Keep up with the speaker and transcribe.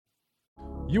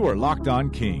You are Locked On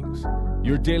Kings,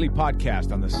 your daily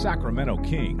podcast on the Sacramento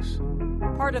Kings.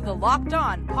 Part of the Locked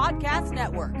On Podcast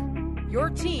Network, your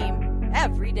team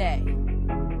every day.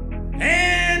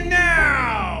 And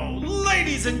now,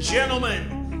 ladies and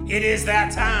gentlemen, it is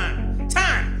that time.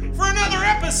 Time for another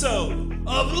episode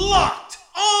of Locked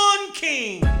On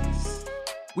Kings.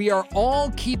 We are all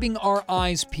keeping our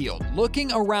eyes peeled,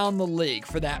 looking around the league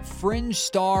for that fringe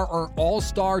star or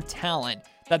all-star talent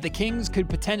that the Kings could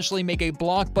potentially make a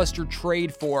blockbuster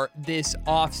trade for this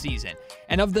offseason.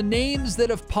 And of the names that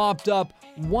have popped up,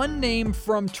 one name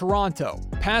from Toronto,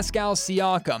 Pascal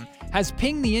Siakam, has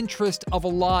pinged the interest of a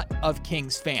lot of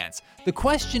Kings fans. The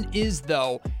question is,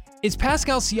 though, is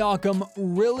Pascal Siakam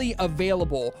really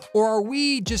available, or are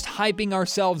we just hyping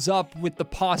ourselves up with the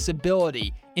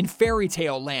possibility in fairy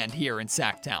tale land here in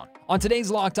Sacktown? On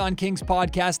today's Locked On Kings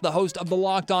podcast, the host of the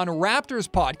Locked On Raptors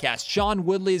podcast, Sean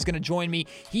Woodley, is going to join me.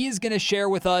 He is going to share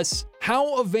with us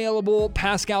how available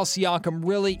Pascal Siakam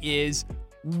really is,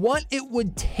 what it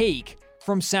would take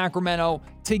from Sacramento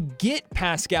to get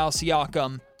Pascal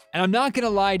Siakam. And I'm not going to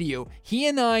lie to you, he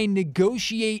and I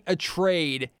negotiate a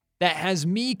trade that has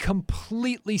me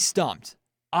completely stumped.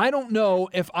 I don't know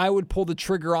if I would pull the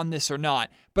trigger on this or not,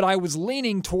 but I was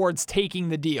leaning towards taking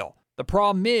the deal. The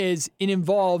problem is, it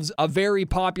involves a very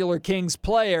popular Kings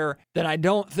player that I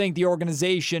don't think the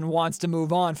organization wants to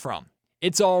move on from.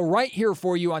 It's all right here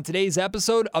for you on today's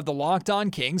episode of the Locked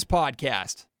On Kings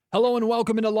podcast. Hello and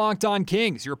welcome into Locked On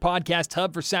Kings, your podcast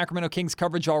hub for Sacramento Kings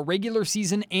coverage all regular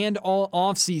season and all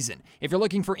off-season. If you're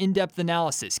looking for in-depth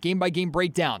analysis, game-by-game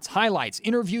breakdowns, highlights,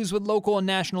 interviews with local and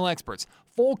national experts,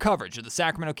 full coverage of the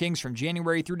Sacramento Kings from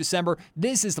January through December,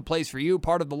 this is the place for you,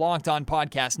 part of the Locked On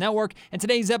Podcast Network. And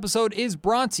today's episode is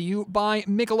brought to you by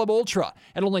Michelob Ultra.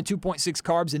 At only 2.6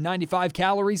 carbs and 95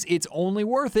 calories, it's only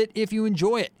worth it if you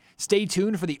enjoy it. Stay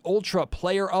tuned for the Ultra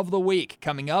Player of the Week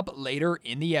coming up later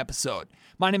in the episode.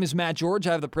 My name is Matt George.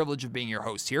 I have the privilege of being your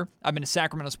host here. I've been a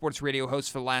Sacramento sports radio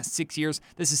host for the last 6 years.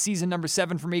 This is season number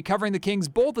 7 for me, covering the Kings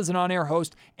both as an on-air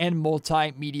host and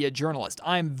multimedia journalist.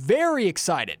 I'm very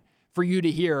excited for you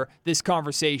to hear this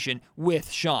conversation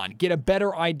with Sean, get a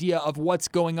better idea of what's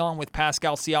going on with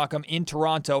Pascal Siakam in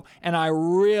Toronto, and I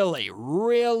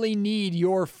really need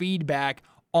your feedback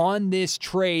on this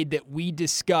trade that we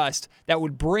discussed that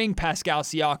would bring Pascal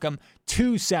Siakam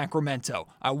to Sacramento.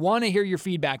 I want to hear your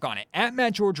feedback on it. At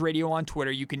Matt George Radio on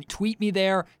Twitter. You can tweet me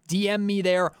there, DM me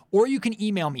there, or you can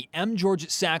email me,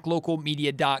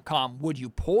 mgeorge@saclocalmedia.com. Would you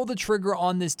pull the trigger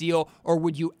on this deal, or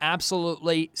would you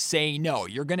absolutely say no?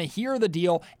 You're going to hear the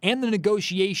deal and the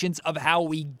negotiations of how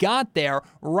we got there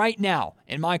right now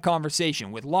in my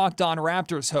conversation with Locked On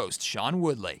Raptors host Sean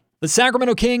Woodley. The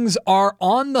Sacramento Kings are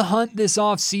on the hunt this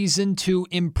offseason to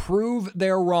improve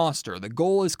their roster. The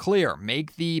goal is clear: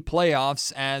 make the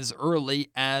playoffs as early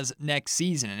as next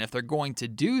season. And if they're going to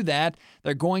do that,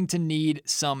 they're going to need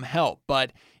some help.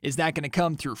 But is that going to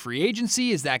come through free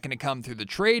agency? Is that going to come through the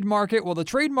trade market? Well, the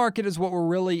trade market is what we're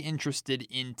really interested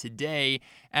in today,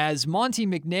 as Monty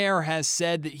McNair has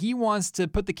said that he wants to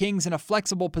put the Kings in a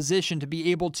flexible position to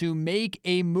be able to make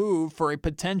a move for a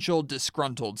potential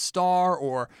disgruntled star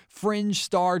or fringe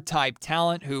star type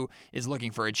talent who is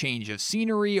looking for a change of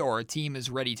scenery or a team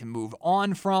is ready to move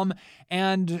on from.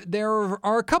 And there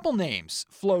are a couple names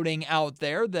floating out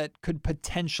there that could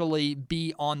potentially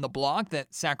be on the block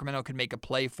that Sacramento could make a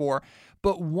play for.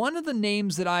 But one of the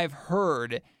names that I've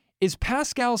heard is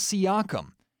Pascal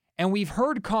Siakam. And we've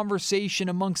heard conversation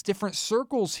amongst different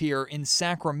circles here in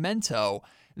Sacramento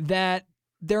that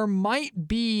there might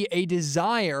be a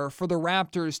desire for the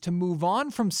Raptors to move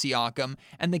on from Siakam,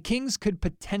 and the Kings could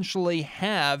potentially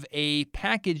have a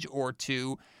package or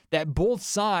two that both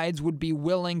sides would be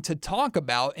willing to talk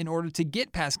about in order to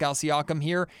get Pascal Siakam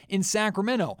here in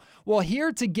Sacramento. Well,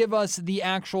 here to give us the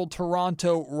actual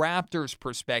Toronto Raptors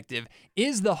perspective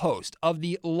is the host of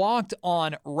the Locked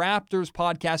On Raptors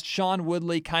podcast, Sean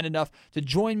Woodley, kind enough to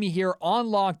join me here on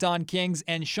Locked On Kings.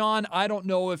 And Sean, I don't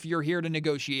know if you're here to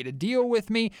negotiate a deal with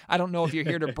me. I don't know if you're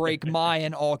here to break my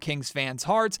and all Kings fans'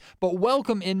 hearts, but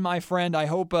welcome in, my friend. I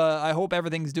hope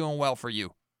everything's doing well for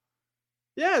you.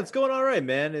 Yeah, it's going all right,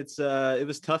 man. It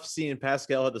was tough seeing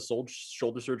Pascal had the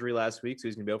shoulder surgery last week, so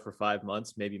he's gonna be out for 5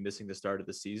 months, maybe missing the start of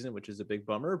the season, which is a big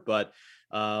bummer. But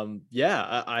I'm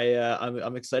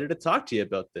excited to talk to you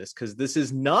about this, because this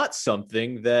is not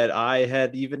something that I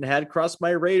had even had cross my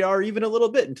radar even a little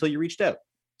bit until you reached out.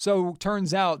 So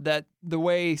turns out that the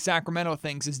way Sacramento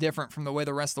thinks is different from the way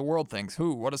the rest of the world thinks.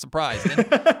 What a surprise.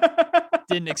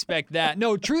 Didn't expect that.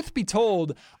 No, truth be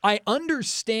told, I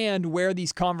understand where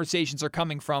these conversations are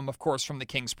coming from, of course, from the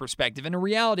Kings' perspective. And in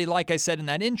reality, like I said in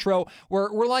that intro,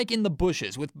 we're like in the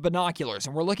bushes with binoculars,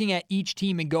 and we're looking at each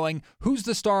team and going, who's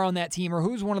the star on that team, or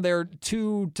who's one of their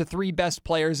 2 to 3 best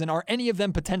players, and are any of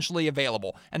them potentially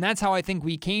available? And that's how I think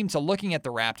we came to looking at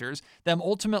the Raptors, them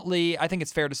ultimately, I think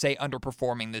it's fair to say,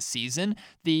 underperforming this season.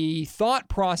 The thought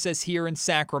process here in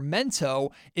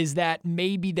Sacramento is that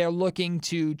maybe they're looking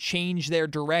to change their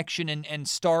direction and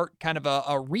start kind of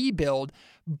a rebuild.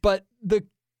 But the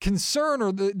concern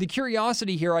or the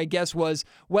curiosity here, I guess, was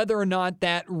whether or not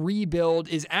that rebuild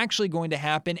is actually going to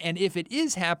happen. And if it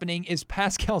is happening, is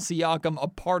Pascal Siakam a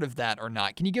part of that or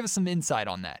not? Can you give us some insight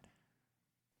on that?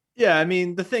 Yeah, I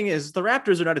mean, the thing is, the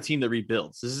Raptors are not a team that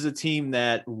rebuilds. This is a team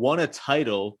that won a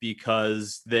title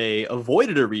because they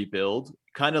avoided a rebuild,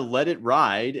 kind of let it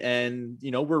ride, and,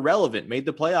 were relevant, made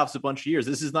the playoffs a bunch of years.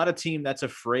 This is not a team that's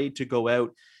afraid to go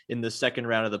out in the second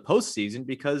round of the postseason,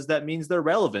 because that means they're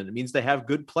relevant. It means they have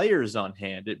good players on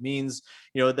hand. It means,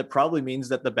 that probably means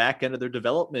that the back end of their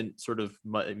development sort of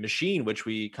machine, which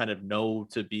we kind of know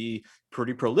to be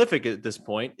pretty prolific at this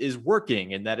point, is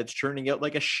working, and that it's churning out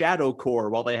like a shadow core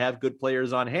while they have good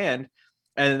players on hand.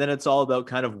 And then it's all about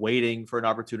kind of waiting for an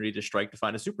opportunity to strike to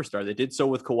find a superstar. They did so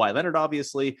with Kawhi Leonard,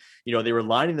 obviously. They were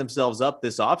lining themselves up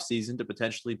this offseason to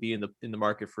potentially be in the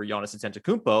market for Giannis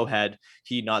Antetokounmpo had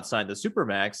he not signed the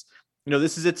Supermax.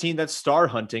 This is a team that's star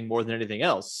hunting more than anything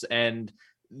else. And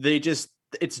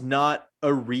it's not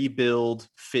a rebuild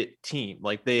fit team.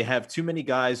 Like, they have too many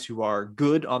guys who are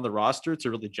good on the roster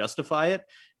to really justify it.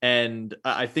 And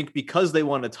I think because they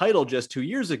won a title just 2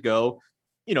 years ago,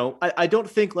 I don't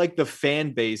think like the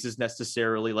fan base is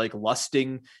necessarily like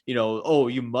lusting, oh,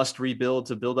 you must rebuild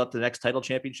to build up the next title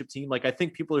championship team. Like, I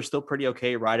think people are still pretty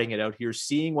okay riding it out here,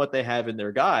 seeing what they have in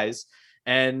their guys.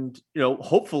 And,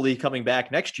 hopefully coming back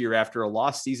next year after a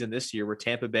lost season this year, where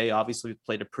Tampa Bay obviously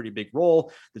played a pretty big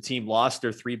role. The team lost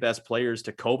their 3 best players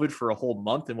to COVID for a whole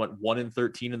month and went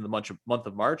 1-13 in the month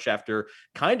of March after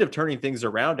kind of turning things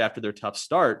around after their tough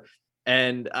start.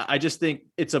 And I just think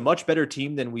it's a much better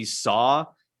team than we saw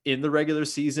in the regular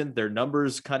season. Their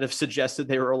numbers kind of suggested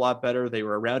they were a lot better. They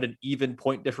were around an even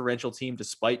point differential team,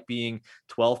 despite being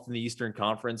 12th in the Eastern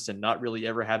Conference and not really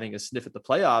ever having a sniff at the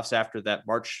playoffs after that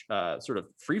March sort of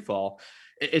free fall.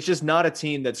 It's just not a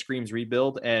team that screams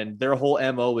rebuild, and their whole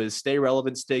MO is stay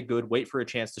relevant, stay good, wait for a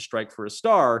chance to strike for a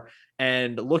star.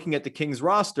 And looking at the Kings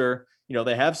roster,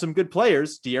 they have some good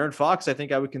players. De'Aaron Fox, I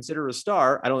think I would consider a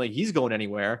star. I don't think he's going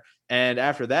anywhere. And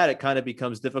after that, it kind of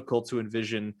becomes difficult to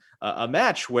envision a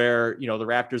match where, the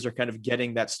Raptors are kind of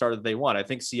getting that start that they want. I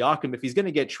think Siakam, if he's going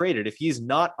to get traded, if he's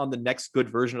not on the next good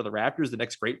version of the Raptors, the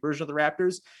next great version of the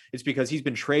Raptors, it's because he's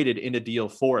been traded in a deal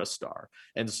for a star.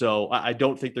 And so I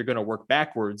don't think they're going to work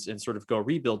backwards and sort of go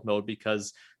rebuild mode,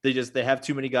 because they have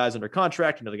too many guys under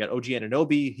contract. They got OG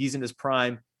Anunoby. He's in his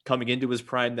prime. Coming into his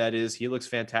prime, that is. He looks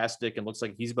fantastic and looks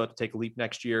like he's about to take a leap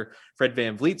next year. Fred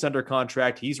VanVleet's under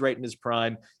contract. He's right in his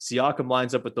prime. Siakam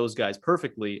lines up with those guys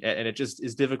perfectly. And it just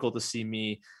is difficult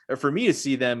for me to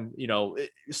see them,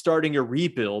 starting a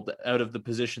rebuild out of the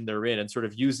position they're in and sort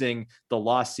of using the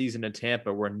lost season in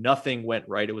Tampa where nothing went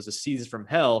right. It was a season from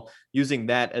hell, using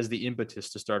that as the impetus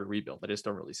to start a rebuild. I just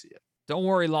don't really see it. Don't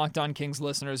worry, Locked On Kings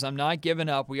listeners. I'm not giving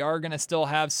up. We are going to still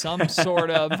have some sort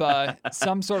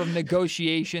of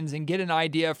negotiation and get an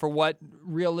idea for what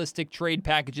realistic trade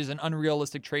packages and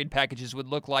unrealistic trade packages would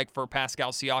look like for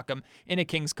Pascal Siakam in a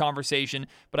Kings conversation.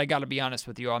 But I got to be honest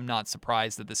with you, I'm not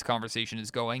surprised that this conversation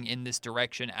is going in this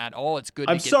direction at all. It's good.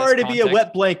 I'm sorry to be a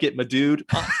wet blanket, my dude.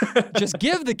 Just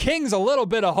give the Kings a little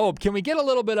bit of hope. Can we get a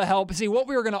little bit of help? See, what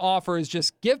we were going to offer is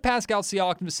just give Pascal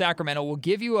Siakam to Sacramento. We'll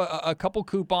give you a couple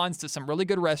coupons to some really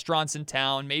good restaurants in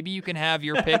town. Maybe you can have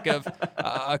your pick of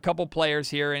a couple players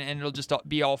here, and it'll just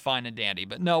be all fine and dandy.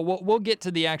 But no, we'll get to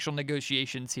the actual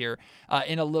negotiations here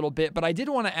in a little bit. But I did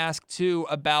want to ask, too,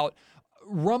 about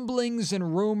rumblings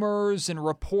and rumors and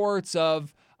reports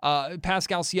of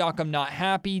Pascal Siakam not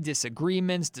happy,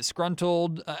 disagreements,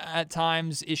 disgruntled at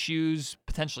times, issues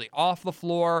potentially off the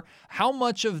floor. How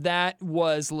much of that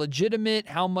was legitimate?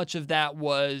 How much of that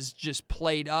was just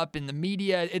played up in the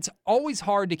media? It's always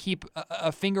hard to keep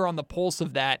a finger on the pulse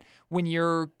of that when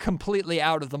you're completely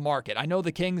out of the market. I know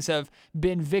the Kings have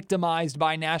been victimized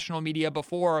by national media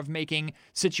before of making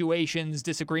situations,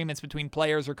 disagreements between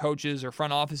players or coaches or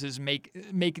front offices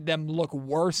make them look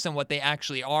worse than what they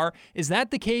actually are. Is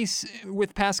that the case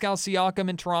with Pascal Siakam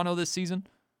in Toronto this season?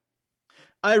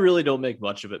 I really don't make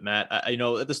much of it, Matt. You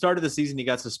know, at the start of the season, he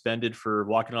got suspended for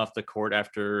walking off the court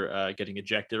after getting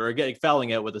ejected or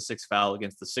fouling out with a sixth foul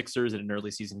against the Sixers in an early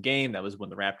season game. That was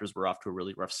when the Raptors were off to a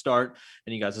really rough start,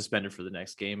 and he got suspended for the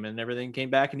next game, and everything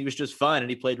came back, and he was just fine, and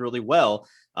he played really well.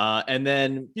 And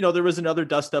then, you know, there was another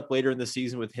dust up later in the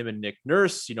season with him and Nick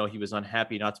Nurse. You know, he was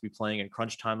unhappy not to be playing in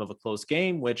crunch time of a close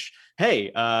game, which,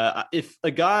 hey, if a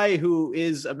guy who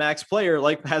is a max player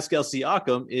like Pascal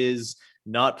Siakam is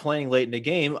not playing late in the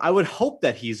game, I would hope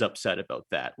that he's upset about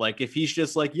that. Like, if he's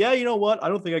just like, yeah, you know what, I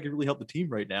don't think I can really help the team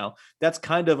right now, that's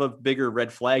kind of a bigger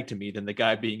red flag to me than the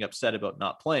guy being upset about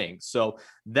not playing. So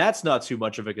that's not too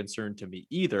much of a concern to me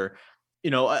either. You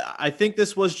know, I think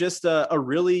this was just a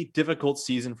really difficult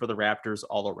season for the Raptors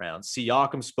all around.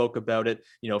 Siakam spoke about it.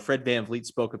 You know, Fred VanVleet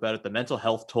spoke about it, the mental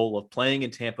health toll of playing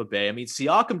in Tampa Bay. I mean,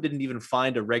 Siakam didn't even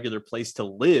find a regular place to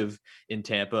live in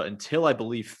Tampa until, I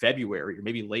believe, February or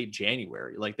maybe late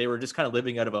January. Like, they were just kind of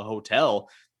living out of a hotel.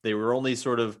 They were only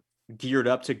sort of geared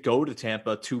up to go to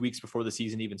Tampa 2 weeks before the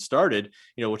season even started,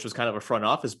 you know, which was kind of a front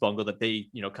office bungle that they,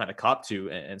 you know, kind of copped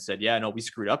to and said, yeah, no, we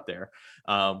screwed up there.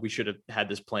 We should have had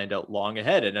this planned out long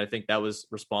ahead. And I think that was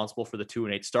responsible for the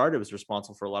 2-8 start. It was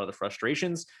responsible for a lot of the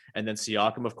frustrations. And then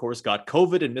Siakam, of course, got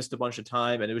COVID and missed a bunch of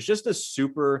time. And it was just a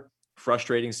super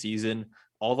frustrating season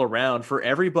all around for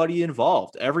everybody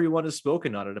involved. Everyone has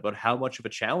spoken on it about how much of a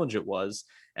challenge it was.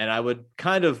 And I would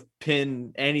kind of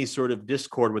pin any sort of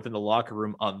discord within the locker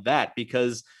room on that,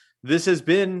 because this has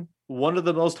been one of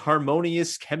the most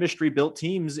harmonious chemistry built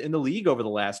teams in the league over the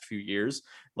last few years.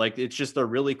 Like, it's just a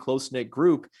really close knit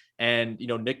group. And, you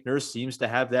know, Nick Nurse seems to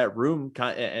have that room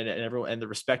and everyone and the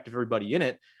respect of everybody in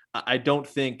it. I don't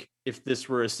think if this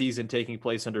were a season taking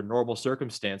place under normal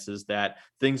circumstances that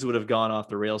things would have gone off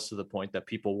the rails to the point that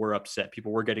people were upset.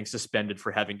 People were getting suspended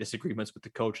for having disagreements with the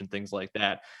coach and things like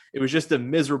that. It was just a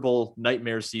miserable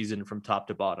nightmare season from top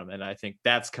to bottom. And I think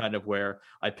that's kind of where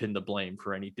I pin the blame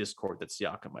for any discord that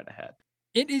Siakam might have had.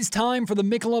 It is time for the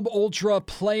Michelob Ultra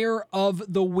Player of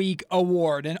the Week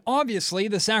award. And obviously,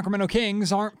 the Sacramento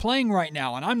Kings aren't playing right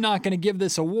now. And I'm not going to give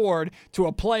this award to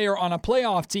a player on a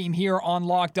playoff team here on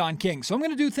Locked On Kings. So I'm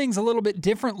going to do things a little bit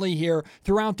differently here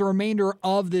throughout the remainder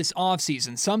of this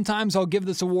offseason. Sometimes I'll give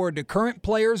this award to current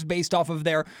players based off of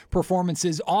their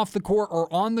performances off the court or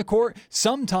on the court.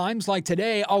 Sometimes, like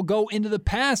today, I'll go into the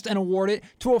past and award it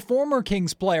to a former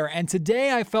Kings player. And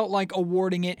today I felt like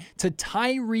awarding it to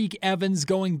Tyreke Evans,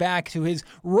 going back to his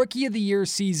Rookie of the Year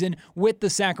season with the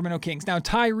Sacramento Kings. Now,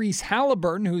 Tyrese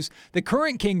Halliburton, who's the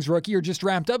current Kings rookie or just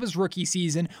wrapped up his rookie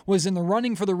season, was in the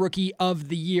running for the Rookie of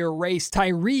the Year race.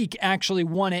 Tyreke actually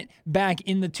won it back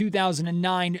in the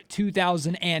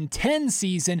 2009-2010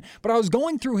 season, but I was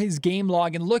going through his game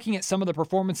log and looking at some of the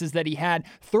performances that he had.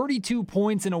 32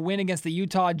 points in a win against the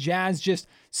Utah Jazz, just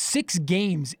 6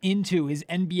 games into his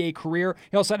NBA career.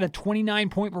 He also had a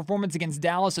 29-point performance against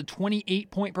Dallas, a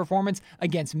 28-point performance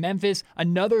against Memphis,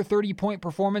 another 30-point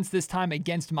performance this time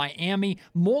against Miami,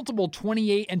 multiple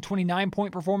 28 and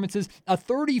 29-point performances, a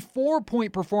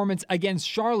 34-point performance against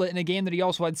Charlotte in a game that he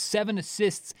also had 7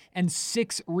 assists and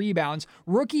 6 rebounds.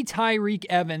 Rookie Tyreke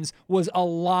Evans was a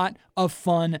lot of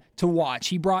fun to watch.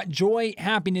 He brought joy,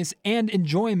 happiness, and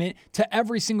enjoyment to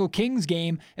every single Kings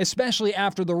game, especially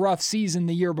after the rough season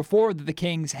the year before that the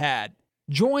Kings had.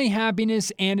 Joy,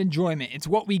 happiness, and enjoyment. It's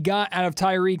what we got out of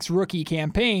Tyreke's rookie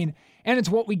campaign, and it's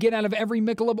what we get out of every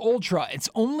Michelob Ultra. It's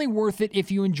only worth it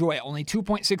if you enjoy it. Only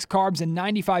 2.6 carbs and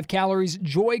 95 calories.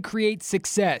 Joy creates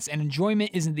success, and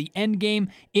enjoyment isn't the end game,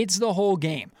 it's the whole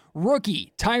game.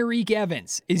 Rookie Tyreke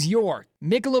Evans is your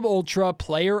Michelob Ultra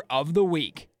Player of the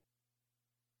Week.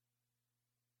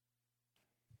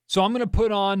 So I'm going to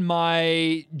put on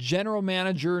my general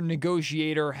manager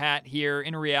negotiator hat here.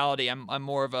 In reality, I'm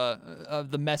more of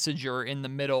the messenger in the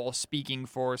middle, speaking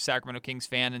for Sacramento Kings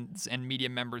fans and media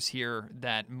members here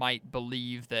that might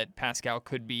believe that Pascal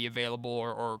could be available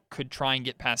or could try and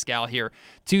get Pascal here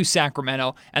to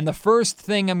Sacramento. And the first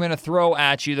thing I'm going to throw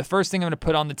at you, the first thing I'm going to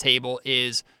put on the table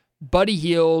is Buddy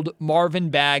Hield, Marvin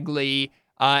Bagley,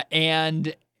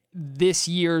 and this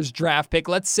year's draft pick.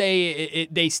 Let's say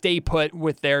they stay put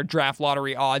with their draft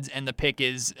lottery odds and the pick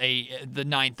is the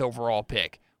 9th overall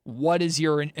pick. What is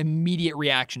your immediate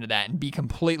reaction to that? And be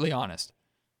completely honest.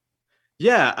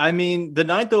 Yeah, I mean, the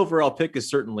 9th overall pick is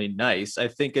certainly nice. I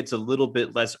think it's a little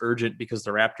bit less urgent because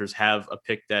the Raptors have a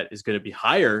pick that is going to be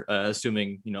higher,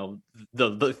 assuming, you know,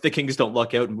 the Kings don't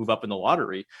luck out and move up in the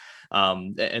lottery.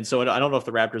 And so I don't know if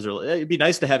the Raptors are, it'd be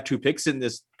nice to have 2 picks in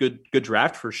this good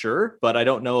draft for sure, but I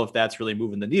don't know if that's really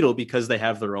moving the needle because they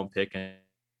have their own pick and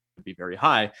be very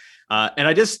high.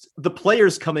 And the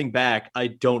players coming back, I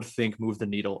don't think move the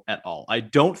needle at all. I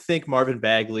don't think Marvin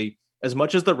Bagley as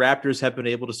much as the Raptors have been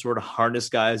able to sort of harness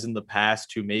guys in the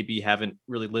past who maybe haven't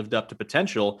really lived up to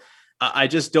potential, I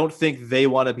just don't think they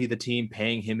want to be the team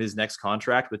paying him his next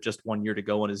contract with just 1 year to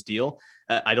go on his deal.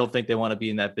 I don't think they want to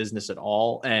be in that business at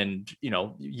all. And,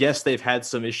 yes, they've had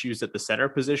some issues at the center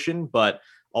position, but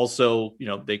also,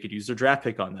 they could use their draft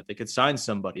pick on that. They could sign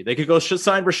somebody. They could go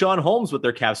sign Rashawn Holmes with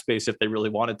their cap space if they really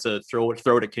wanted to throw it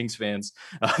at Kings fans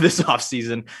this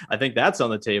offseason. I think that's on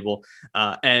the table.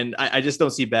 And I just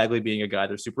don't see Bagley being a guy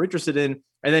they're super interested in.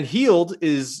 And then Hield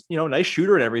is, a nice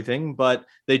shooter and everything, but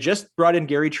they just brought in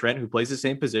Gary Trent, who plays the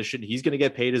same position. He's going to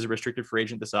get paid as a restricted free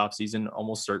agent this offseason,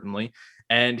 almost certainly.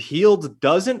 And Hield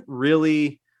doesn't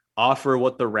really offer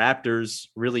what the Raptors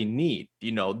really need.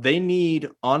 They need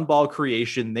on-ball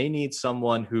creation. They need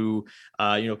someone who,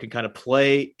 can kind of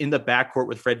play in the backcourt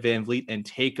with Fred VanVleet and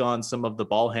take on some of the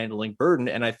ball handling burden.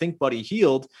 And I think Buddy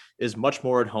Hield is much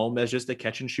more at home as just a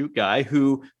catch and shoot guy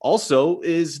who also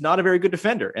is not a very good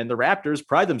defender. And the Raptors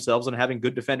pride themselves on having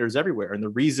good defenders everywhere. And the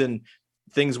reason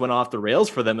things went off the rails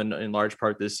for them in large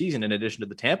part this season, in addition to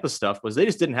the Tampa stuff, was they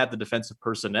just didn't have the defensive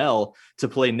personnel to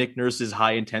play Nick Nurse's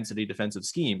high intensity defensive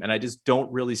scheme. And I just don't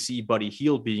really see Buddy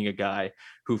Hield being a guy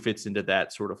who fits into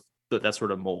that sort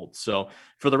of mold. So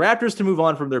for the Raptors to move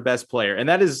on from their best player, and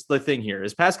that is the thing here,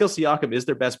 is Pascal Siakam is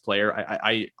their best player.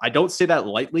 I don't say that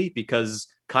lightly, because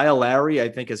Kyle Lowry, I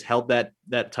think, has held that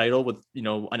title with,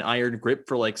 an iron grip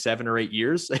for like 7 or 8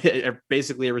 years,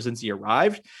 basically ever since he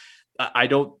arrived. I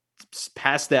don't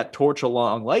pass that torch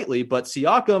along lightly, but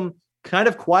Siakam kind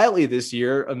of quietly this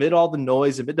year, amid all the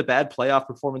noise, amid the bad playoff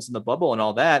performance in the bubble and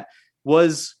all that,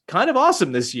 was kind of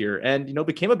awesome this year and,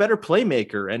 became a better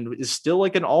playmaker and is still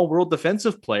like an all-world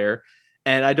defensive player.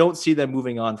 And I don't see them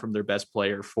moving on from their best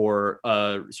player for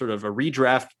sort of a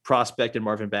redraft prospect in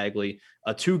Marvin Bagley,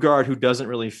 a 2-guard who doesn't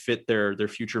really fit their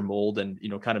future mold and,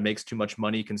 kind of makes too much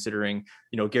money considering,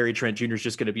 Gary Trent Jr. is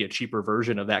just going to be a cheaper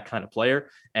version of that kind of player.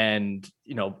 And,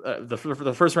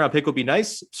 the first round pick would be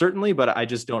nice, certainly, but I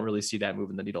just don't really see that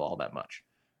moving the needle all that much.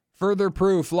 Further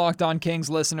proof, Locked On Kings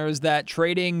listeners, that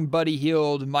trading Buddy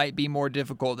Hield might be more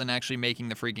difficult than actually making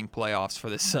the freaking playoffs for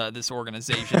this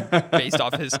organization based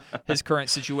off his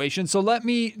current situation. So let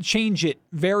me change it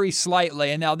very slightly.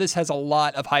 And now this has a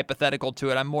lot of hypothetical to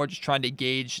it. I'm more just trying to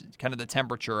gauge kind of the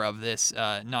temperature of this,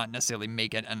 not necessarily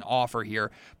make it an offer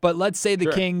here. But let's say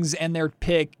the Kings and their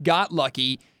pick got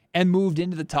lucky and moved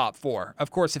into the top 4.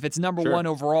 Of course, if it's number 1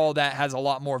 overall, that has a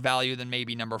lot more value than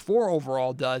maybe number 4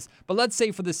 overall does. But let's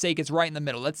say for the sake, it's right in the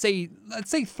middle. Let's say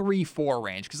 3-4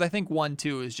 range, because I think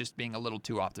 1-2 is just being a little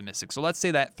too optimistic. So let's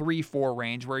say that 3-4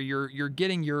 range where you're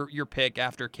getting your pick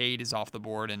after Cade is off the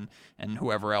board and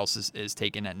whoever else is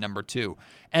taken at number 2.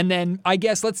 And then I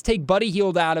guess let's take Buddy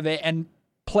Hield out of it and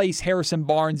place Harrison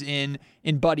Barnes in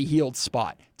Buddy Hield's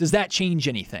spot. Does that change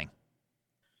anything?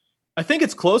 I think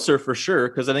it's closer for sure,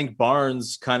 because I think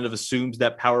Barnes kind of assumes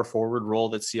that power forward role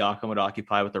that Siakam would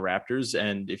occupy with the Raptors.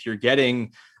 And if you're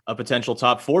getting a potential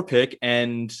top 4 pick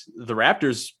and the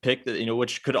Raptors pick,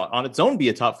 which could on its own be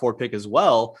a top 4 pick as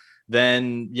well,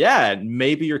 then yeah,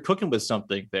 maybe you're cooking with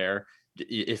something there.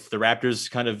 If the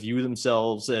Raptors kind of view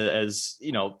themselves as,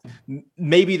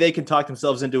 maybe they can talk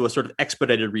themselves into a sort of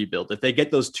expedited rebuild. If they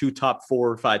get those 2 top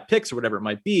 4 or 5 picks or whatever it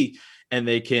might be, and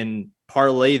they can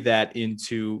parlay that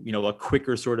into, a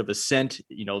quicker sort of ascent.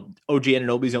 OG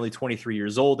Anunoby's only 23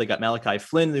 years old. They got Malachi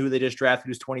Flynn, who they just drafted,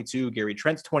 who's 22. Gary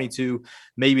Trent's 22.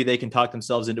 Maybe they can talk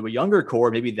themselves into a younger core.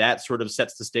 Maybe that sort of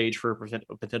sets the stage for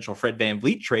a potential Fred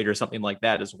VanVleet trade or something like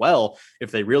that as well,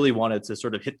 if they really wanted to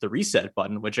sort of hit the reset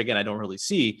button, which again, I don't really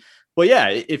see. But yeah,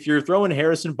 if you're throwing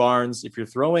Harrison Barnes, if you're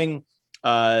throwing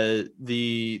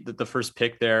the first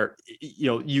pick there,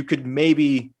 you could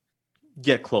maybe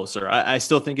get closer. I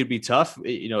still think it'd be tough.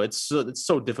 It's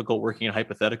so difficult working in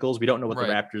hypotheticals. We don't know what the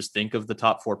Raptors think of the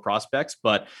top 4 prospects,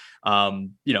 but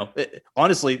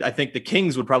honestly, I think the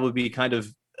Kings would probably be kind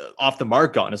of off the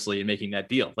mark, honestly, in making that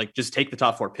deal. Like, just take the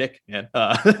top 4 pick, man.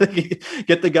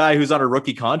 Get the guy who's on a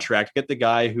rookie contract. Get the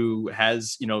guy who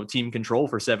has, team control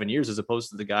for 7 years, as opposed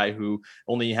to the guy who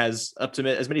only has up to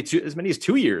as many as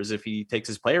 2 years if he takes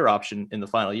his player option in the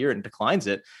final year and declines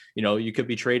it. You could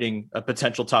be trading a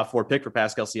potential top 4 pick for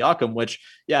Pascal Siakam, which,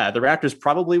 yeah, the Raptors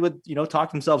probably would,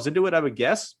 talk themselves into it, I would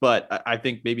guess. But I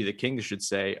think maybe the Kings should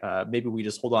say, maybe we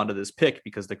just hold on to this pick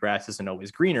because the grass isn't always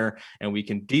greener, and we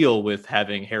can deal with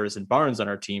having Harrison Barnes on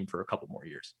our team for a couple more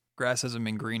years. Grass hasn't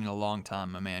been green in a long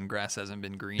time, my man. Grass hasn't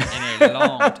been green in a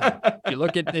long time.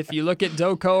 If you look at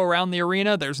Doko around the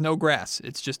arena, there's no grass.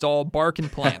 It's just all bark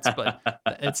and plants. But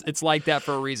it's like that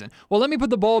for a reason. Well, let me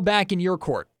put the ball back in your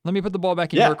court.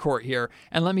 Your court here,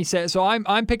 and let me say. So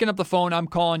I'm picking up the phone. I'm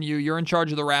calling you. You're in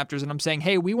charge of the Raptors, and I'm saying,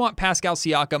 hey, we want Pascal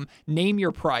Siakam. Name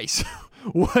your price.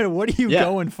 What are you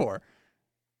going for?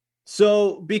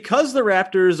 So because the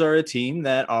Raptors are a team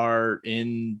that are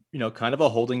in, kind of a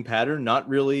holding pattern, not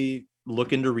really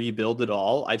looking to rebuild at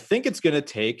all, I think it's going to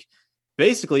take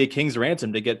basically a king's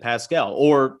ransom to get Pascal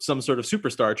or some sort of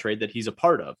superstar trade that he's a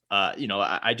part of. I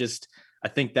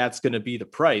think that's going to be the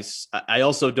price. I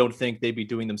also don't think they'd be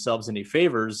doing themselves any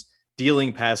favors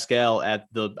dealing Pascal at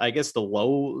the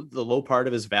low part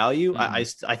of his value.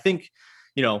 Mm-hmm. I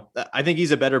think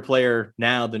he's a better player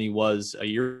now than he was a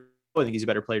year ago. I think he's a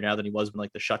better player now than he was when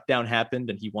the shutdown happened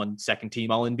and he won second team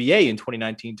All NBA in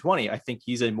 2019-20. I think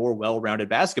he's a more well-rounded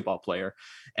basketball player.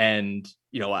 And,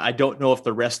 I don't know if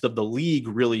the rest of the league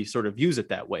really sort of views it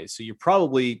that way. So you're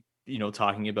probably,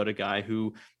 talking about a guy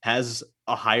who has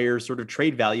a higher sort of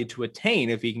trade value to attain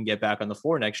if he can get back on the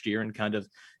floor next year and kind of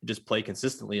just play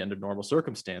consistently under normal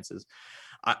circumstances.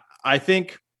 I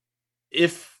think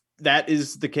if that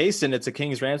is the case and it's a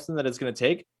king's ransom that it's going to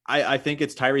take, I think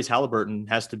it's Tyrese Halliburton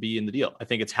has to be in the deal. I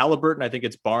think it's Halliburton. I think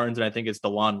it's Barnes, and I think it's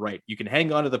DeLon Wright. You can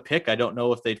hang on to the pick. I don't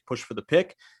know if they'd push for the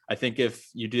pick. I think if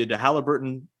you did a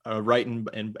Halliburton, Wright,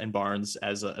 and Barnes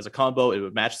as a combo, it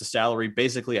would match the salary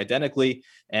basically identically,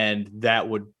 and that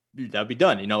would be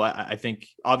done. I think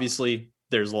obviously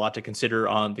there's a lot to consider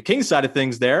on the Kings side of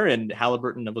things there. And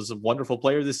Halliburton was a wonderful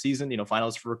player this season,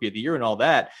 finalist for Rookie of the Year and all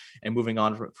that. And moving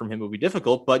on from him would be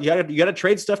difficult, but you got to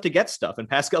trade stuff to get stuff. And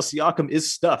Pascal Siakam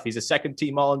is stuff. He's a second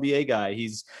team All NBA guy.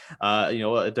 He's,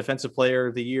 a defensive player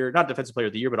of the year, not defensive player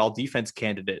of the year, but all defense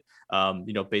candidate,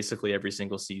 basically every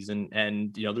single season.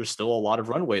 And, there's still a lot of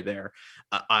runway there.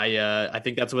 I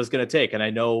think that's what it's going to take. And I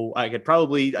know I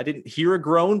didn't hear a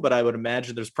groan, but I would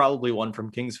imagine there's probably one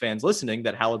from Kings fans listening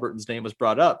that Halliburton's name was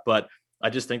brought up, but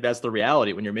I just think that's the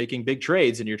reality when you're making big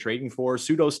trades and you're trading for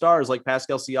pseudo stars like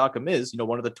Pascal Siakam is,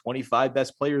 one of the 25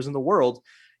 best players in the world.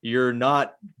 You're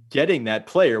not getting that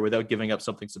player without giving up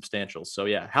something substantial. So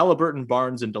yeah, Halliburton,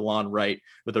 Barnes, and DeLon Wright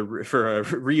for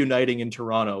reuniting in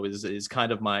Toronto is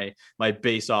kind of my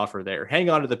base offer there.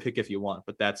 Hang on to the pick if you want,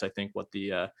 but that's I think what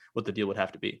the deal would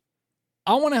have to be.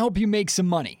 I want to help you make some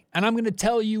money, and I'm going to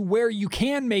tell you where you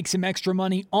can make some extra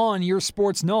money on your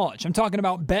sports knowledge. I'm talking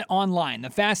about Bet Online,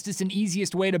 the fastest and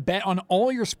easiest way to bet on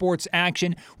all your sports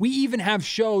action. We even have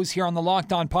shows here on the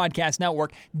Locked On Podcast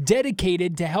Network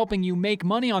dedicated to helping you make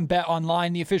money on Bet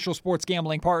Online, the official sports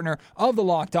gambling partner of the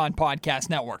Locked On Podcast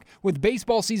Network. With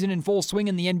baseball season in full swing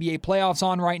and the NBA playoffs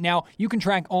on right now, you can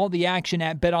track all the action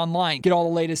at Bet Online. Get all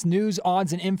the latest news,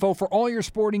 odds, and info for all your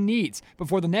sporting needs.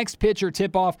 Before the next pitch or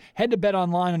tip-off, head to Bet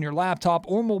Online on your laptop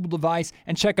or mobile device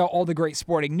and check out all the great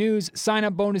sporting news,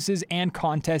 sign-up bonuses, and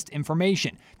contest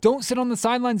information. Don't sit on the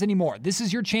sidelines anymore. This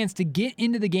is your chance to get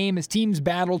into the game as teams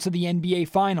battle to the NBA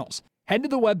Finals. Head to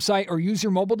the website or use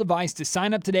your mobile device to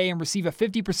sign up today and receive a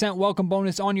 50% welcome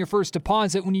bonus on your first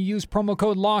deposit when you use promo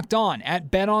code LOCKEDON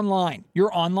at BetOnline, your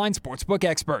online sportsbook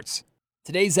experts.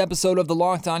 Today's episode of the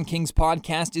Locked On Kings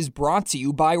podcast is brought to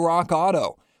you by Rock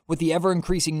Auto. With the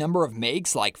ever-increasing number of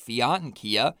makes like Fiat and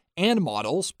Kia, and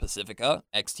models, Pacifica,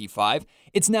 XT5,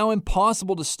 it's now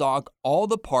impossible to stock all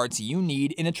the parts you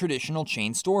need in a traditional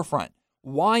chain storefront.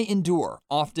 Why endure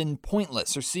often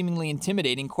pointless or seemingly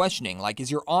intimidating questioning like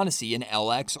is your Odyssey an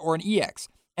LX or an EX?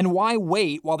 And why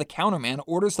wait while the counterman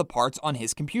orders the parts on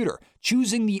his computer,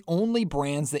 choosing the only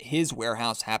brands that his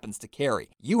warehouse happens to carry?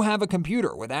 You have a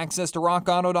computer with access to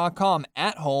rockauto.com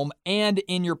at home and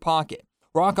in your pocket.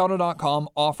 RockAuto.com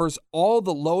offers all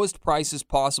the lowest prices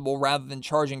possible rather than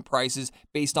charging prices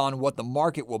based on what the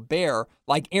market will bear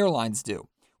like airlines do.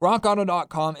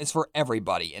 RockAuto.com is for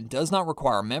everybody and does not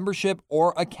require membership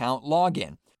or account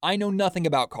login. I know nothing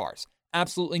about cars,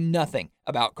 absolutely nothing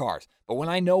about cars. But when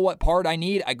I know what part I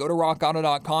need, I go to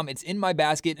RockAuto.com. It's in my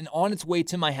basket and on its way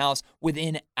to my house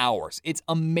within hours. It's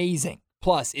amazing.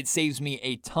 Plus, it saves me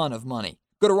a ton of money.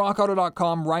 Go to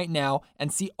rockauto.com right now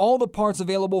and see all the parts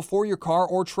available for your car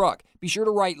or truck. Be sure to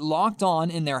write Locked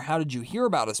On in their How Did You Hear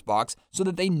About Us box so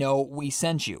that they know we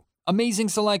sent you. Amazing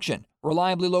selection,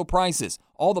 reliably low prices,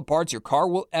 all the parts your car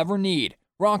will ever need.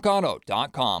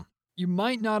 rockauto.com. You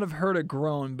might not have heard a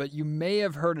groan, but you may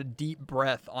have heard a deep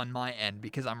breath on my end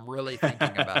because I'm really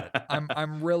thinking about it.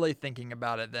 I'm really thinking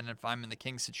about it than if I'm in the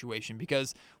Kings situation,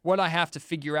 because what I have to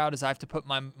figure out is I have to put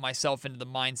myself into the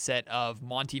mindset of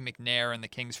Monty McNair and the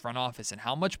Kings front office and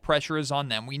how much pressure is on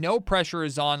them. We know pressure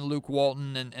is on Luke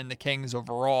Walton and the Kings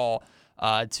overall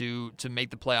to make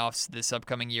the playoffs this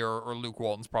upcoming year, or Luke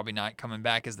Walton's probably not coming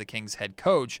back as the Kings head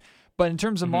coach. But in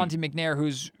terms of Monty McNair,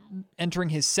 who's entering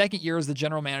his second year as the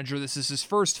general manager, this is his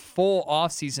first full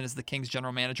offseason as the Kings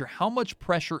general manager. How much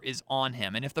pressure is on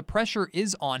him? And if the pressure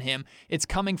is on him, it's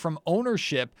coming from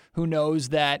ownership who knows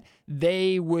that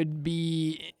they would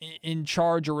be in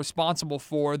charge or responsible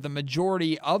for the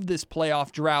majority of this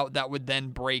playoff drought that would then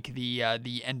break the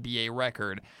NBA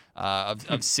record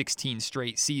of 16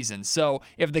 straight seasons. So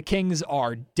if the Kings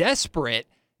are desperate,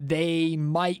 they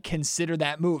might consider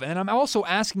that move. And I'm also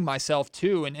asking myself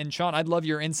too, and Sean, I'd love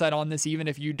your insight on this, even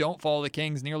if you don't follow the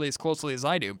Kings nearly as closely as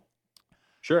I do.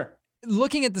 Sure.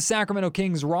 Looking at the Sacramento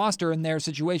Kings roster and their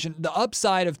situation, the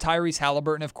upside of Tyrese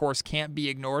Halliburton, of course, can't be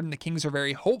ignored, and the Kings are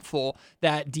very hopeful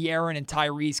that De'Aaron and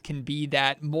Tyrese can be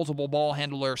that multiple ball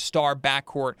handler star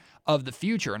backcourt of the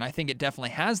future, and I think it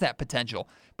definitely has that potential.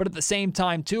 But at the same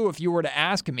time, too, if you were to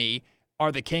ask me,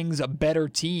 are the Kings a better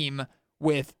team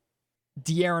with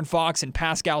De'Aaron Fox and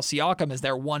Pascal Siakam as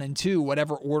their 1 and 2,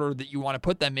 whatever order that you want to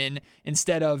put them in,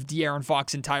 instead of De'Aaron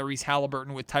Fox and Tyrese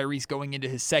Halliburton, with Tyrese going into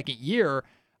his second year,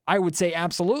 I would say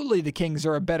absolutely the Kings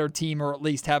are a better team, or at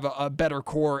least have a better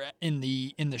core in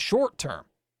the short term.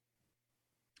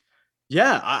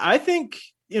 Yeah, I think,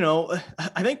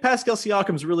 I think Pascal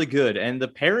Siakam's really good. And the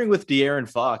pairing with De'Aaron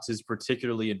Fox is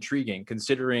particularly intriguing,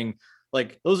 considering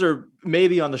like those are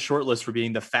maybe on the short list for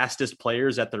being the fastest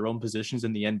players at their own positions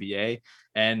in the NBA.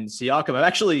 And Siakam, I'm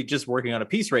actually just working on a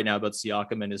piece right now about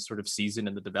Siakam and his sort of season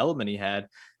and the development he had.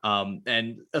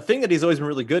 And a thing that he's always been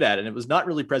really good at, and it was not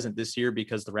really present this year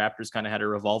because the Raptors kind of had a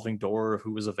revolving door of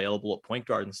who was available at point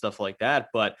guard and stuff like that.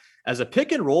 But as a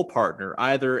pick and roll partner,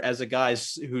 either as a guy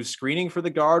who's screening for the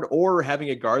guard or having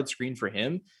a guard screen for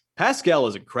him, Pascal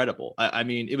is incredible. I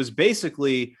mean, it was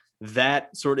basically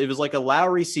it was like a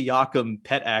Lowry Siakam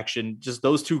pet action, just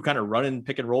those two kind of running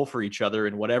pick and roll for each other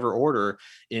in whatever order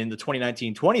in the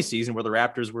 2019-20 season, where the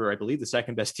Raptors were, I believe, the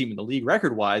second best team in the league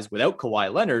record wise without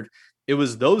Kawhi Leonard. It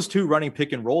was those two running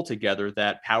pick and roll together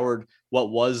that powered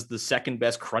what was the second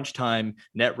best crunch time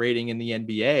net rating in the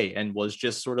NBA and was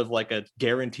just sort of like a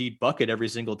guaranteed bucket every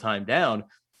single time down.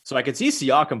 So I could see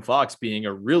Siakam Fox being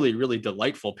a really, really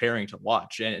delightful pairing to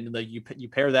watch. And like you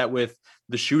pair that with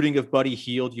the shooting of Buddy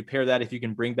Hield, you pair that if you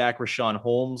can bring back Rashawn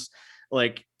Holmes,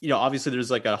 obviously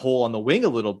there's like a hole on the wing a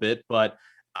little bit, but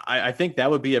I think that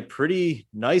would be a pretty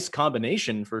nice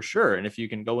combination for sure. And if you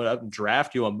can go out and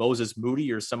draft, a Moses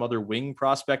Moody or some other wing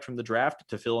prospect from the draft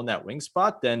to fill in that wing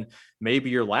spot, then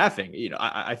maybe you're laughing.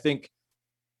 I think,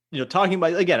 talking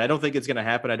about, again, I don't think it's going to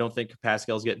happen. I don't think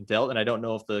Pascal's getting dealt. And I don't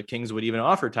know if the Kings would even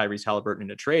offer Tyrese Halliburton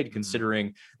in a trade,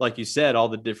 considering, like you said, all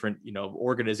the different,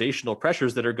 organizational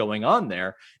pressures that are going on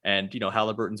there. And,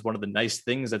 Halliburton's one of the nice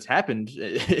things that's happened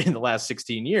in the last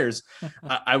 16 years.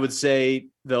 I would say,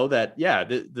 though, that, yeah,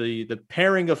 the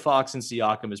pairing of Fox and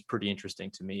Siakam is pretty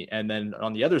interesting to me. And then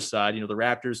on the other side, the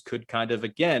Raptors could kind of,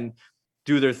 again,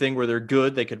 do their thing where they're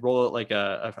good. They could roll it like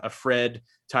a Fred,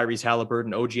 Tyrese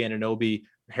Halliburton, OG Anunoby,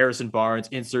 Harrison Barnes,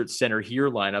 insert center here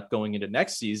lineup going into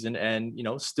next season, and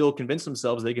still convince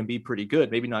themselves they can be pretty good.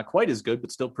 Maybe not quite as good,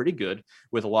 but still pretty good,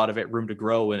 with a lot of room to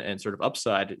grow and sort of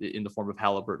upside in the form of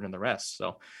Halliburton and the rest.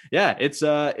 So yeah, it's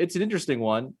an interesting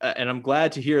one, and I'm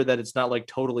glad to hear that it's not like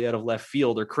totally out of left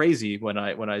field or crazy when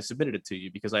I submitted it to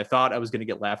you, because I thought I was going to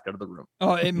get laughed out of the room.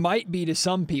 Oh, it might be to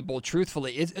some people,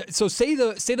 truthfully. So say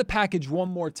the package one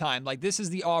more time. Like, this is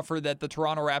the offer that the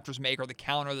Toronto Raptors make, or the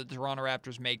counter that the Toronto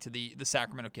Raptors make to the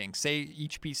Sacramento Kings. Say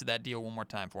each piece of that deal one more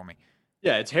time for me.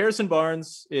 Yeah, it's Harrison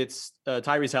Barnes, it's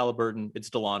Tyrese Halliburton,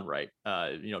 it's DeLon Wright.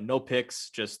 No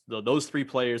picks, just those three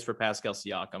players for Pascal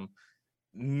Siakam.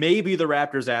 Maybe the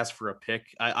Raptors ask for a pick.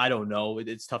 I don't know.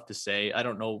 It's tough to say. I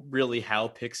don't know really how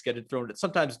picks get thrown.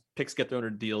 Sometimes picks get thrown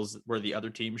in deals where the other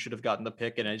team should have gotten the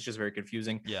pick, and it's just very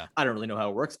confusing. Yeah, I don't really know how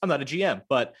it works. I'm not a GM,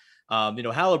 but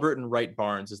Halliburton, Wright,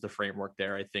 Barnes is the framework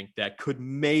there. I think that could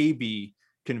maybe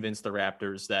convince the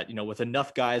Raptors that, with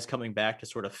enough guys coming back to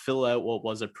sort of fill out what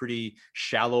was a pretty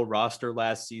shallow roster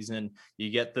last season, you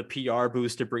get the PR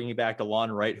boost of bringing back DeLon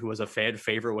Wright, who was a fan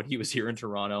favorite when he was here in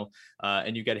Toronto.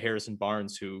 And you get Harrison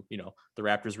Barnes, who, the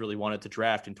Raptors really wanted to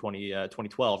draft in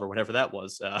 2012 or whatever that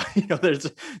was.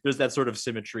 There's that sort of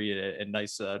symmetry and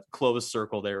nice closed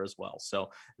circle there as well. So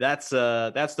that's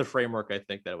the framework I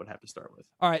think that I would have to start with.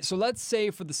 All right, so let's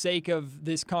say for the sake of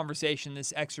this conversation,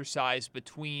 this exercise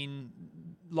between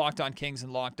Locked On Kings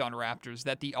and Locked On Raptors,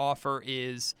 that the offer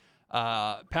is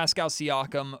Pascal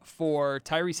Siakam for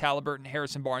Tyrese Halliburton,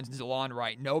 Harrison Barnes, and Delon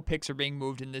Wright. No picks are being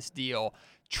moved in this deal.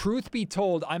 Truth be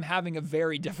told, I'm having a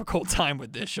very difficult time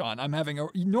with this, Sean. I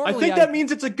think that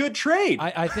means it's a good trade.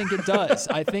 I think it does.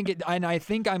 I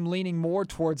think I'm leaning more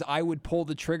towards I would pull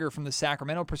the trigger from the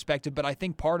Sacramento perspective, but I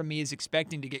think part of me is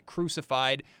expecting to get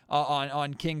crucified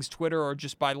on Kings Twitter or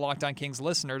just by Locked On Kings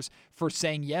listeners for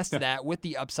saying yes to that with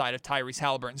the upside of Tyrese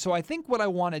Halliburton. So I think what I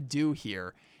want to do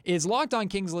here is, Locked On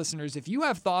Kings listeners, if you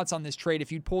have thoughts on this trade,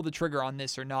 if you'd pull the trigger on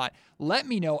this or not, let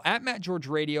me know at Matt George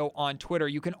Radio on Twitter.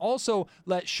 You can also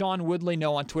let Sean Woodley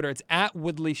know on Twitter. It's at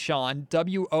WoodleySean,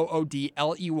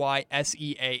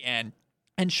 WoodleySean.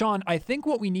 And Sean, I think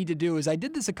what we need to do is, I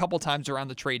did this a couple times around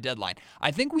the trade deadline. I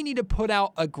think we need to put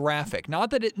out a graphic. Not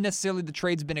that it necessarily the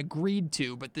trade's been agreed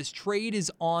to, but this trade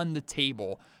is on the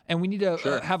table. And we need to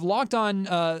have the Locked On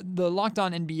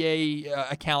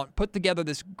NBA account put together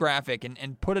this graphic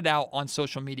and put it out on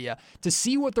social media to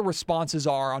see what the responses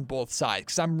are on both sides.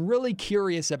 Because I'm really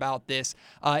curious about this.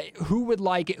 Who would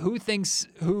like it? Who thinks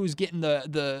who's getting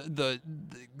the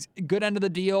good end of the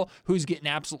deal? Who's getting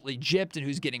absolutely gypped and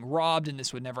who's getting robbed? And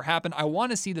this would never happen. I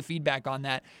want to see the feedback on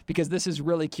that because this is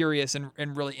really curious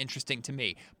and really interesting to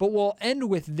me. But we'll end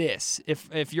with this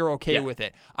if you're okay with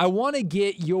it. I want to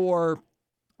get your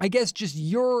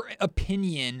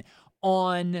opinion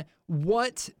on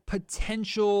what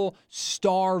potential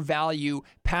star value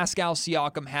Pascal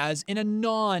Siakam has in a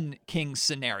non-Kings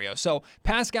scenario. So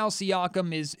Pascal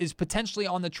Siakam is potentially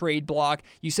on the trade block.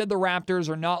 You said the Raptors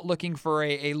are not looking for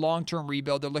a long-term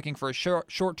rebuild. They're looking for a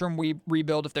short-term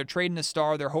rebuild. If they're trading a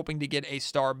star, they're hoping to get a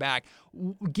star back.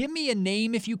 Give me a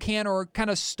name, if you can, or kind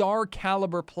of star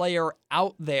caliber player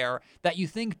out there that you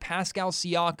think Pascal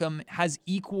Siakam has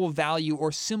equal value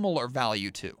or similar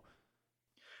value to.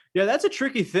 Yeah, that's a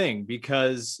tricky thing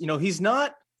because, he's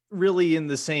not really in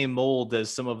the same mold as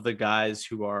some of the guys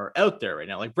who are out there right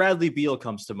now. Like Bradley Beal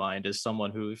comes to mind as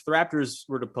someone who, if the Raptors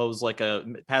were to pose like a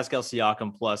Pascal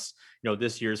Siakam plus,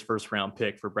 this year's first round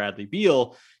pick for Bradley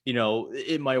Beal,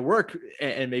 it might work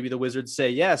and maybe the Wizards say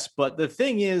yes. But the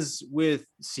thing is with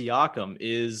Siakam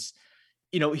is,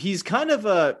 he's kind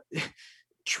of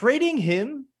trading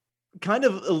him kind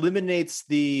of eliminates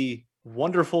the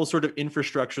wonderful sort of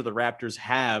infrastructure the Raptors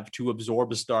have to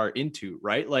absorb a star into,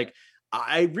 right? Like,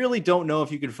 I really don't know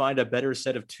if you can find a better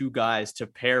set of two guys to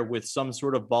pair with some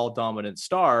sort of ball dominant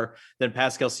star than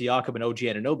Pascal Siakam and OG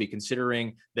Anunoby,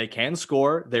 considering they can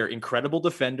score. They're incredible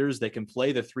defenders. They can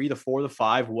play the 3, the 4, the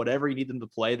 5, whatever you need them to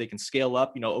play. They can scale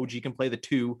up. OG can play the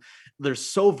 2. They're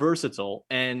so versatile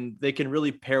and they can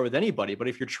really pair with anybody. But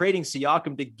if you're trading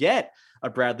Siakam to get a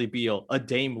Bradley Beal, a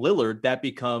Dame Lillard, that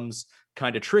becomes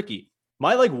kind of tricky.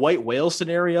 My white whale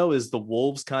scenario is the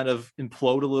Wolves kind of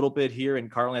implode a little bit here and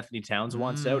Karl Anthony Towns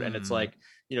wants out. And it's like,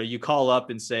 you call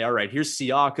up and say, all right, here's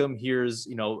Siakam, here's,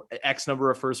 X number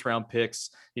of first round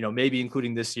picks, maybe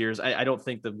including this year's. I don't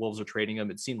think the Wolves are trading him.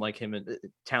 It seemed like him and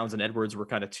Towns and Edwards were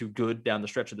kind of too good down the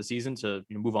stretch of the season to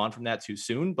move on from that too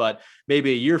soon. But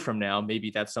maybe a year from now,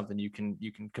 maybe that's something you can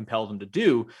compel them to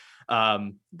do.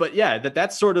 But yeah,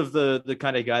 that's sort of the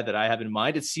kind of guy that I have in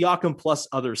mind. It's Siakam plus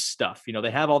other stuff.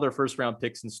 They have all their first round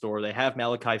picks in store. They have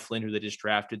Malachi Flynn, who they just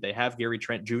drafted. They have Gary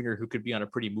Trent Jr., who could be on a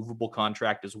pretty movable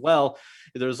contract as well.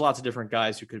 There's lots of different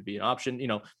guys who could be an option.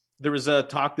 There was a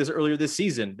talk earlier this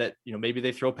season that, maybe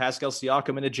they throw Pascal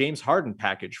Siakam in a James Harden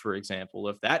package, for example,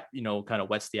 if that, kind of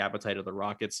whets the appetite of the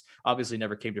Rockets. Obviously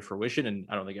never came to fruition. And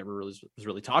I don't think ever really was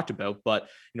really talked about, but,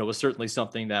 was certainly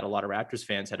something that a lot of Raptors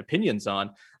fans had opinions on.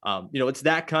 It's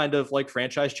that kind of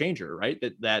franchise changer, right?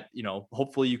 That,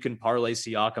 hopefully you can parlay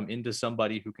Siakam into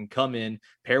somebody who can come in,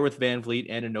 pair with Van Vliet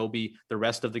and Anunoby, the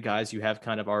rest of the guys you have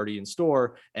kind of already in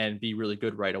store and be really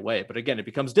good right away. But again, it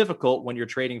becomes difficult when you're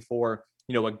trading for,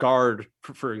 a guard,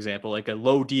 for example, like a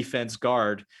low defense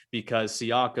guard, because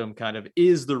Siakam kind of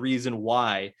is the reason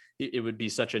why it would be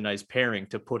such a nice pairing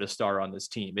to put a star on this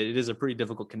team. It is a pretty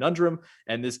difficult conundrum.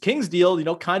 And this Kings deal,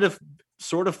 kind of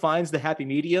sort of finds the happy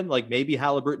medium. Like maybe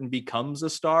Halliburton becomes a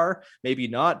star, maybe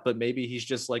not, but maybe he's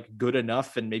just good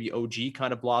enough and maybe OG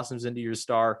kind of blossoms into your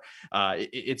star.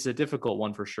 It's a difficult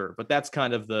one for sure, but that's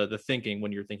kind of the thinking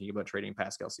when you're thinking about trading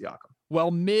Pascal Siakam. Well,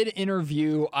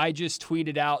 mid-interview, I just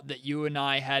tweeted out that you and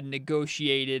I had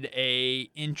negotiated a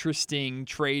interesting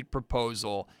trade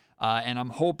proposal. And I'm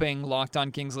hoping Locked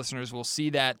On Kings listeners will see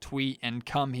that tweet and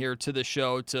come here to the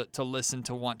show to listen,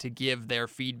 to want to give their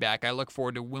feedback. I look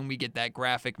forward to when we get that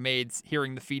graphic made,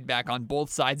 hearing the feedback on both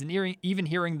sides and even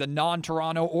hearing the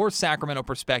non-Toronto or Sacramento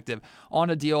perspective on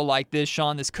a deal like this.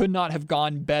 Sean, this could not have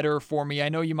gone better for me. I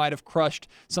know you might have crushed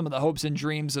some of the hopes and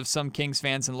dreams of some Kings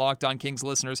fans and Locked On Kings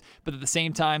listeners, but at the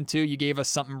same time, too, you gave us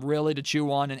something really to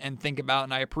chew on and think about,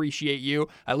 and I appreciate you.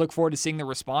 I look forward to seeing the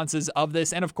responses of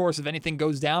this, and of course, if anything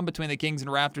goes down between the Kings and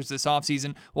Raptors this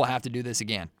offseason, we'll have to do this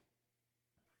again.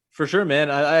 For sure, man.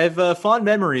 I have fond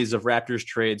memories of Raptors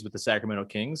trades with the Sacramento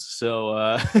Kings,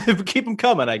 so keep them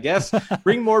coming, I guess.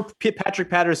 Bring more Patrick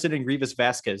Patterson and Grievous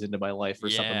Vasquez into my life or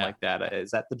something like that.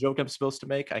 Is that the joke I'm supposed to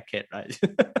make? I can't.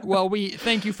 Well, we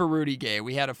thank you for Rudy Gay.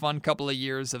 We had a fun couple of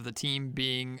years of the team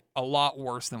being a lot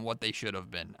worse than what they should have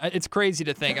been. It's crazy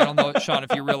to think. I don't know, Sean,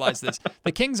 if you realize this.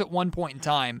 The Kings at one point in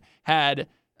time had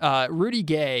Rudy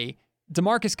Gay,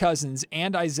 DeMarcus Cousins,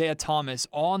 and Isaiah Thomas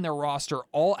all on their roster,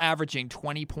 all averaging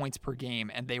 20 points per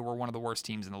game, and they were one of the worst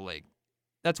teams in the league.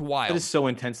 That's wild. It is so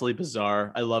intensely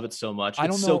bizarre. I love it so much. I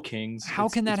don't it's know. So Kings. How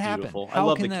can that happen? Beautiful. How I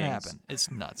love can the that Kings. happen?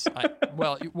 It's nuts.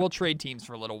 Well, we'll trade teams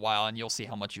for a little while, and you'll see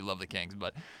how much you love the Kings.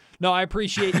 But no, I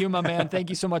appreciate you, my man. Thank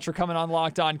you so much for coming on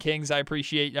Locked On Kings. I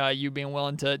appreciate you being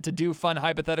willing to do fun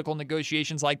hypothetical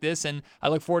negotiations like this, and I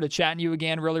look forward to chatting to you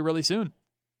again really, really soon.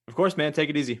 Of course, man. Take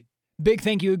it easy. Big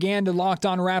thank you again to Locked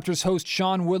On Raptors host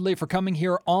Sean Woodley for coming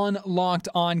here on Locked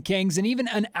On Kings. And even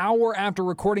an hour after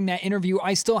recording that interview,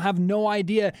 I still have no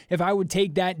idea if I would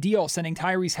take that deal, sending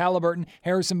Tyrese Halliburton,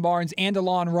 Harrison Barnes, and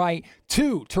Delon Wright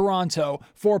to Toronto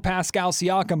for Pascal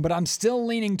Siakam. But I'm still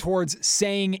leaning towards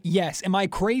saying yes. Am I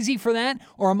crazy for that,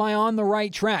 or am I on the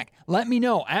right track? Let me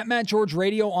know at Matt George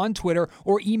Radio on Twitter,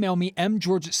 or email me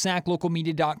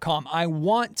mgeorge@saclocalmedia.com. I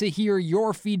want to hear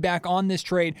your feedback on this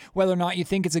trade, whether or not you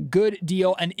think it's a good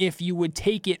deal and if you would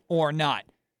take it or not.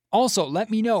 Also, let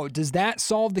me know, does that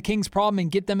solve the Kings' problem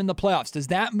and get them in the playoffs? Does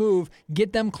that move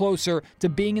get them closer to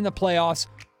being in the playoffs,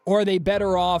 or are they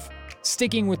better off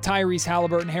sticking with Tyrese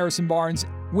Halliburton, Harrison Barnes,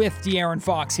 with De'Aaron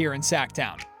Fox here in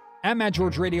Sacktown? At Matt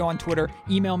George Radio on Twitter,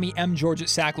 email me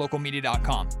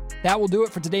mgeorge@saclocalmedia.com. That will do it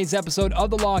for today's episode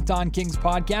of the Locked On Kings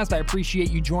podcast. I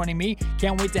appreciate you joining me.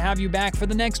 Can't wait to have you back for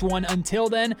the next one. Until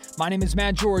then, my name is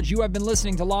Matt George. You have been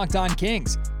listening to Locked On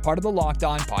Kings, part of the Locked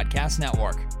On Podcast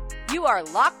Network. You are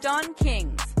Locked On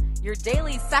Kings, your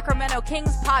daily Sacramento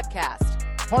Kings podcast.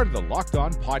 Part of the Locked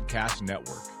On Podcast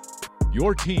Network.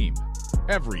 Your team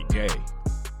every day.